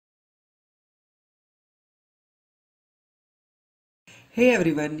Hey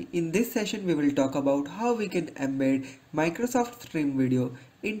everyone, in this session we will talk about how we can embed Microsoft Stream Video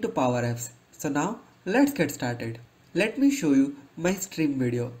into Power Apps. So now let's get started. Let me show you my stream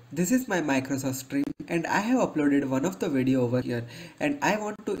video. This is my Microsoft Stream and I have uploaded one of the video over here and I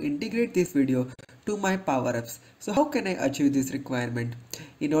want to integrate this video to my Power Apps. So how can I achieve this requirement?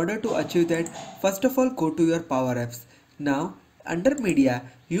 In order to achieve that, first of all go to your Power Apps. Now under media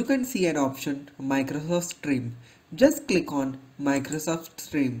you can see an option Microsoft Stream. Just click on Microsoft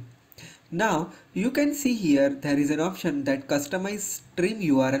Stream. Now you can see here there is an option that customize stream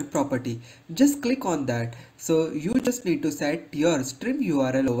URL property. Just click on that. So you just need to set your stream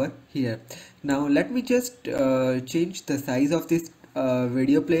URL over here. Now let me just change the size of this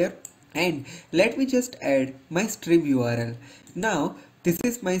video player and let me just add my stream URL. Now this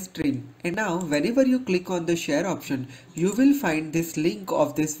is my stream and now whenever you click on the share option you will find this link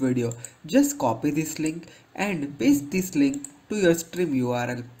of this video. Just copy this link and paste this link to your stream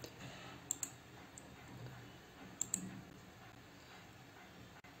URL.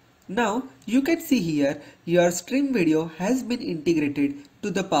 Now you can see here your stream video has been integrated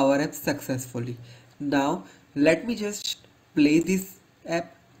to the Power App successfully. Now let me just play this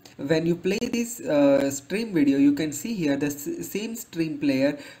app. When you play this stream video you can see here the same stream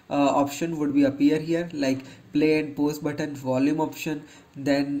player option would be appear here, like play and pause button, volume option,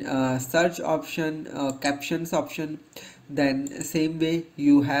 then search option, captions option. Then same way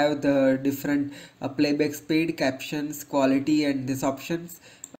you have the different playback speed, captions, quality and these options.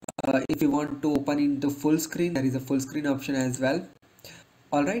 If you want to open in the full screen there is a full screen option as well.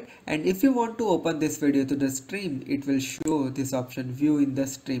 Alright, and if you want to open this video to the stream it will show this option view in the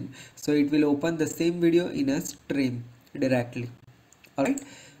stream, so it will open the same video in a stream directly. Alright,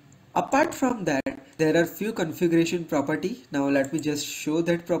 apart from that there are few configuration property. Now let me just show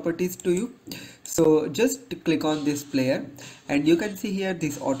that properties to you. So just click on this player and you can see here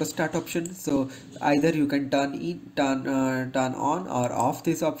this auto start option. So either you can turn on or off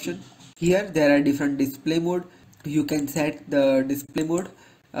this option. Here there are different display mode. You can set the display mode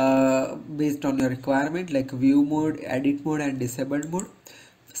based on your requirement, like view mode, edit mode and disabled mode.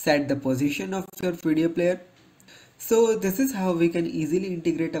 Set the position of your video player. So this is how we can easily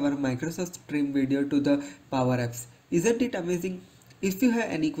integrate our Microsoft Stream video to the Power Apps. Isn't it amazing? If you have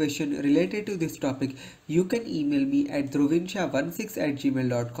any question related to this topic, you can email me at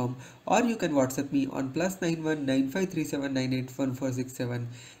dhruvinsha16@gmail.com or you can WhatsApp me on +91 9537981467.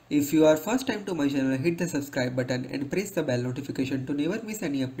 If you are first time to my channel, hit the subscribe button and press the bell notification to never miss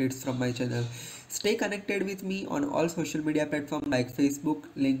any updates from my channel. Stay connected with me on all social media platforms like Facebook,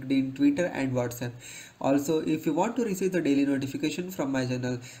 LinkedIn, Twitter and WhatsApp. Also, if you want to receive the daily notification from my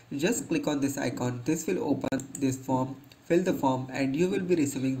channel, just click on this icon. This will open this form. Fill the form and you will be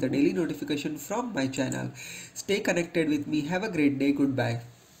receiving the daily notification from my channel. Stay connected with me. Have a great day. Goodbye.